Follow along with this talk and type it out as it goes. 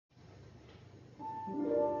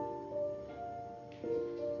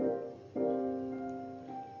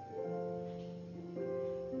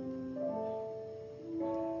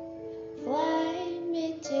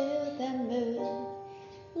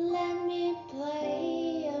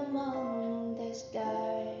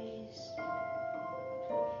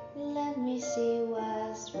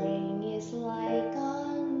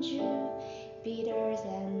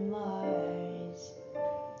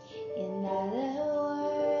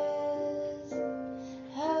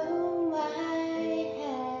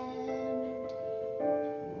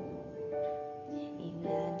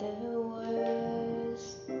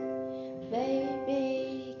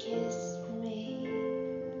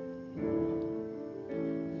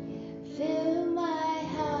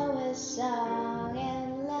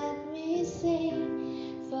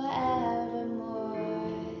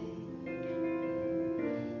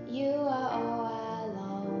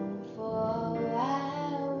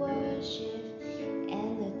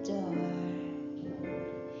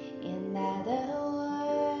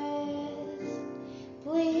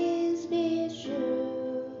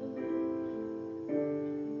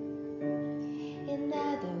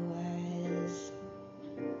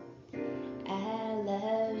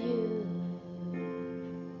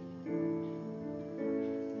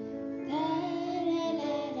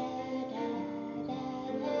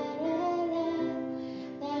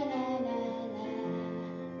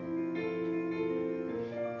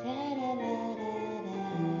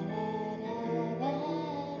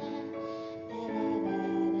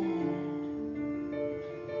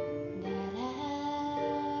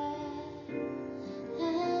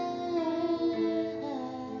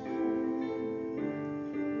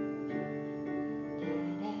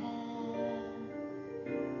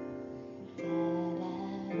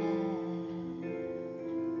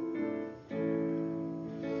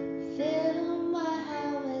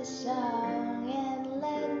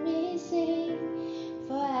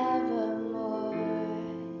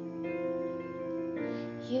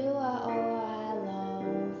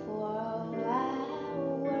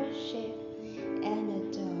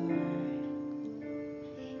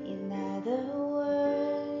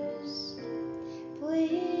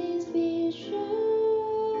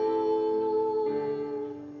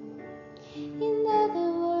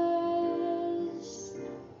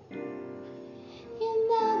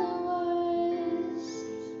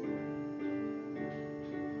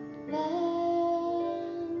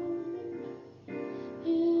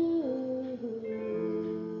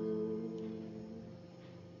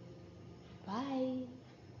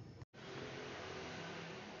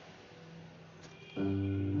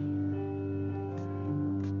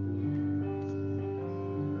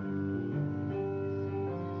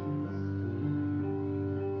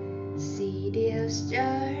See those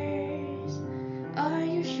stars, are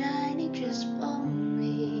you shining just for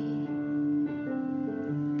me?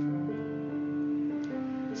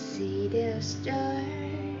 See those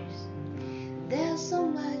stars, there's so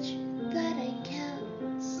much that I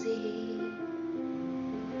can't see.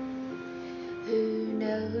 Who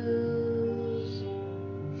knows?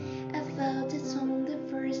 I felt it from the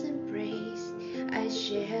first embrace I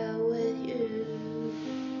share with you.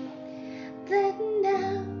 That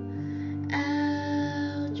now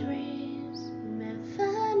our dreams may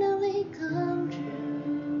finally come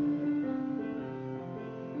true.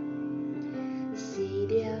 See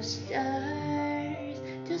those stars,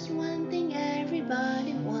 just one thing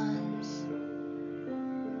everybody wants.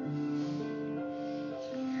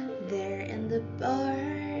 There in the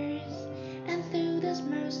bars and through the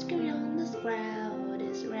smoke on the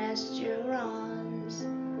crowded restaurants.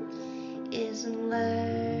 Isn't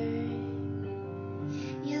love?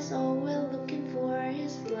 Yes, all we're looking for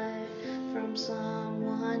is love from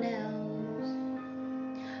someone else.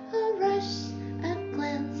 A rush, a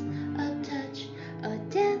glance, a touch, a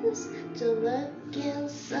dance, to look in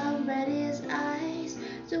somebody's eyes,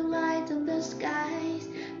 to light up the skies,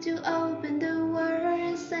 to open the world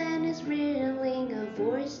and send its reeling a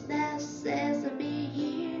voice that says I'll be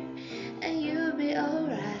here and you'll be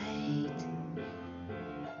alright.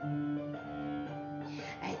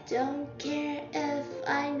 I don't care if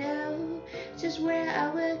I know just where I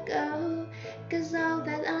will go, 'cause all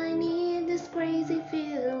that I need is crazy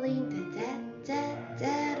feeling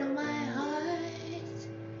that in my heart.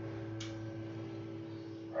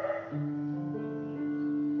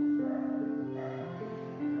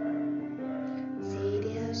 See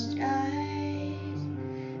those stars,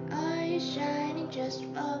 are you shining just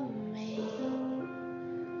for me?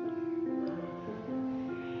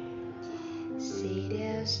 See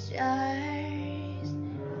those stars,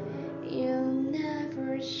 you'll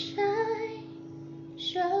never shine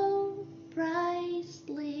so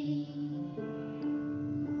brightly.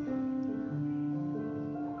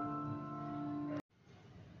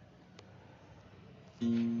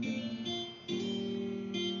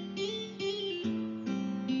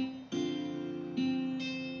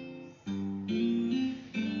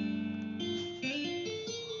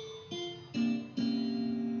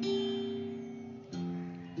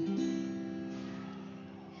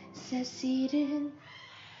 사실은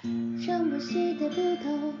처음 봤을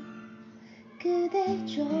때부터 그댈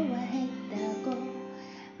좋아했다고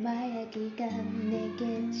말하기가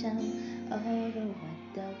내게 참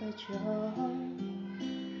어려웠던 거죠.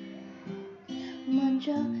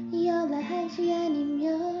 먼저 연락하지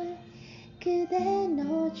않으면 그대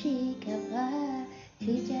놓칠까봐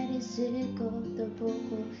그 자리 쓰고 또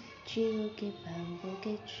보고 지우기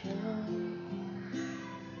반복했죠.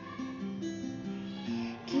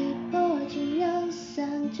 깊어지면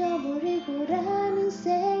상처버리고라는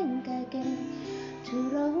생각에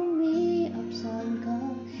두려움이 없던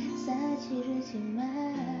건 사실이지만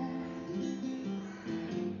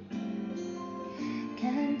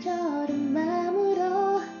간절한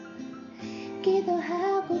마음으로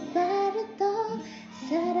기도하고 바랬던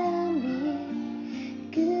사람이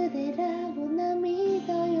그대라고 나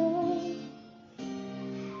믿어요.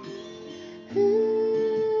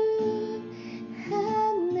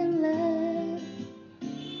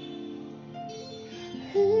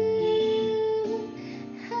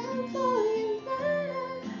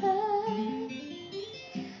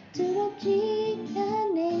 두렵지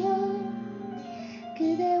않네요.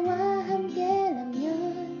 그대와 함께라면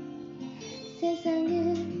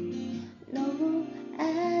세상은 너무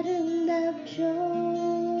아름답죠.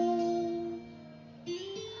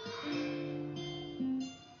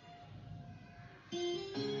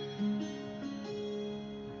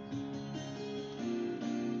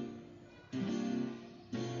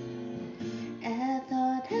 I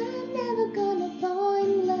thought I'm never gonna fall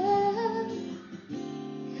in love,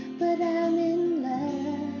 but I'm in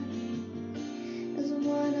love, 'cause I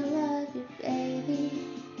wanna love you, baby.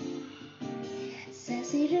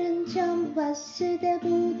 사실은 처음 봤을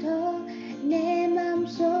때부터 내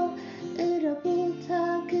맘속으로부터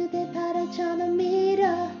그대 바람처럼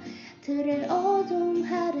밀어들을 어두운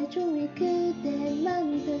하루 종일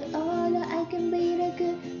그대만 떠올려. I can be a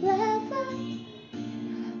good lover,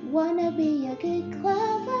 wanna be a good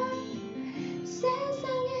lover.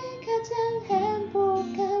 세상에 가장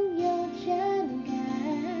행복한 여자인가.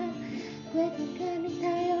 왜 건강을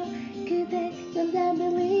타요 그대 don't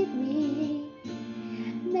believe me.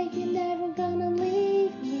 Make you never gonna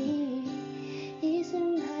leave me.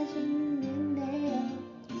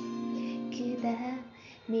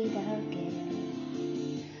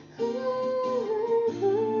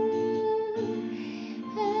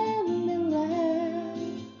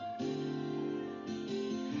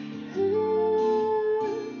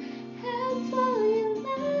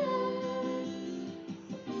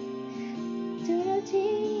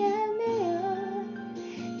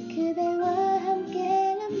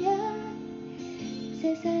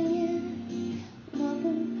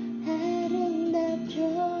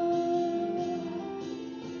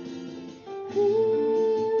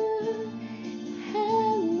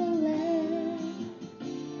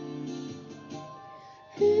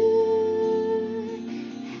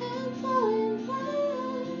 fallen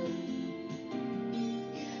love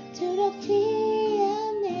두렵지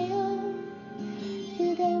않네요.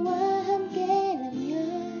 그대와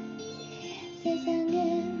함께라면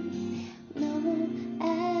세상은 너무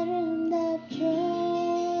아름답죠.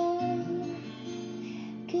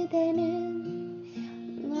 그대는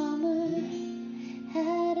너무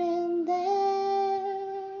아름답죠.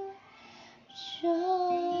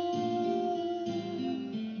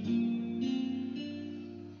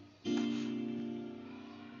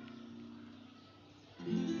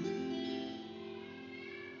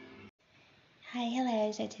 Hi,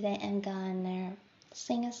 hello. So today I'm gonna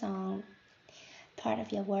sing a song, Part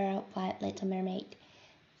of Your World by Little Mermaid.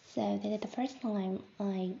 So this is the first time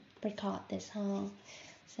I record this song.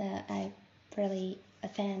 So I'm really a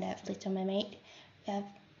fan of Little Mermaid. If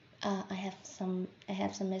I have some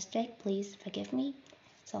mistake, please forgive me.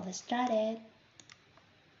 So let's start it.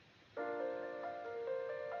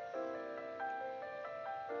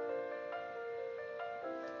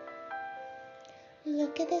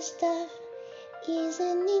 Look at this stuff,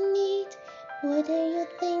 isn't it neat? What do you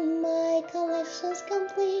think my collection's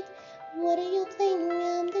complete? What do you think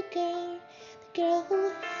I'm the girl who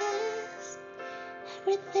has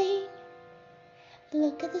everything?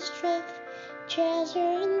 Look at this trove, treasure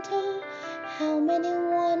in tow. How many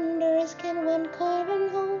wonders can one caravan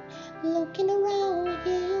hold? Looking around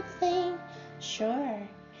here you think, sure,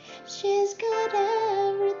 she's got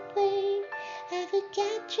everything. I've a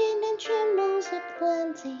gadget and trembles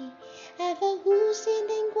aplenty. I've a whoosing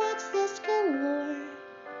and what's this galore.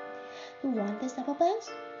 You want this double bus?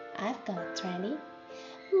 I've got 20.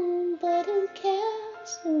 But who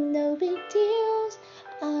cares? No big deals.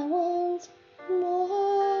 I want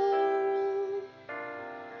more.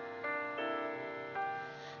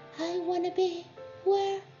 I wanna be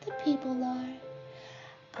where the people are.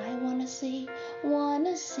 I wanna see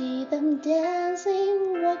them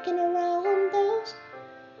dancing, walking around those,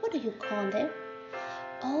 what do you call them?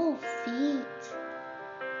 Oh, feet.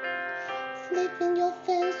 Flipping your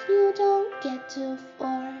fence, you don't get too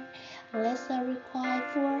far. Less are required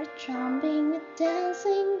for jumping,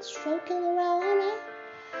 dancing, stroking around.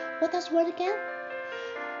 What does word again?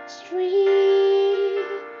 Street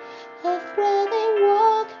of where they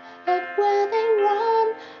walk, of where they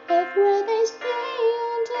run, of where they stay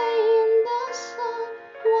all day in the sun,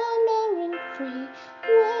 wandering free.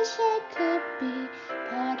 Wish I could be